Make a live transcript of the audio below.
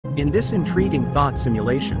In this intriguing thought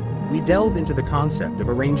simulation, we delve into the concept of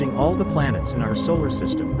arranging all the planets in our solar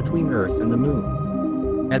system between Earth and the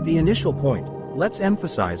Moon. At the initial point, let's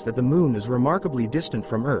emphasize that the Moon is remarkably distant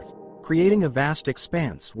from Earth, creating a vast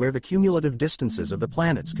expanse where the cumulative distances of the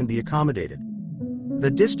planets can be accommodated. The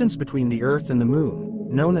distance between the Earth and the Moon,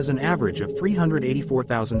 known as an average of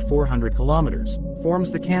 384,400 kilometers, forms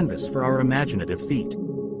the canvas for our imaginative feat.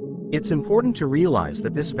 It's important to realize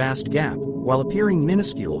that this vast gap, while appearing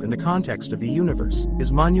minuscule in the context of the universe,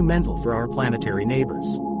 is monumental for our planetary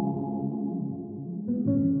neighbors.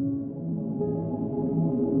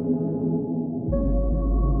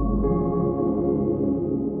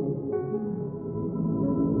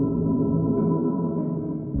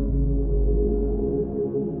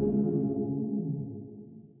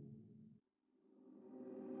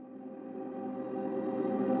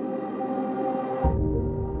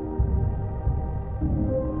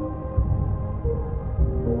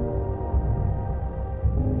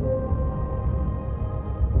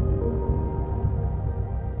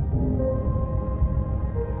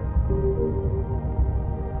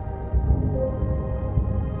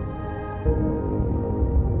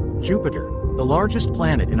 Jupiter, the largest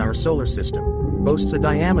planet in our solar system, boasts a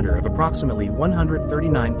diameter of approximately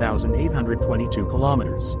 139,822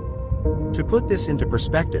 kilometers. To put this into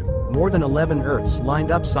perspective, more than 11 Earths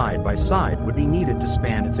lined up side by side would be needed to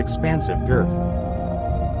span its expansive girth.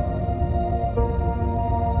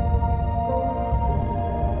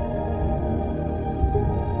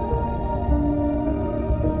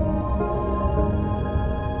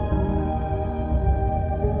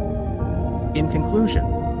 In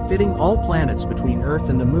conclusion, fitting all planets between Earth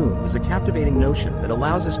and the Moon is a captivating notion that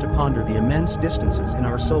allows us to ponder the immense distances in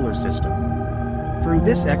our solar system. Through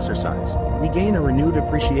this exercise, we gain a renewed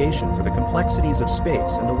appreciation for the complexities of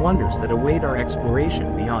space and the wonders that await our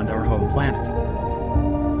exploration beyond our home planet.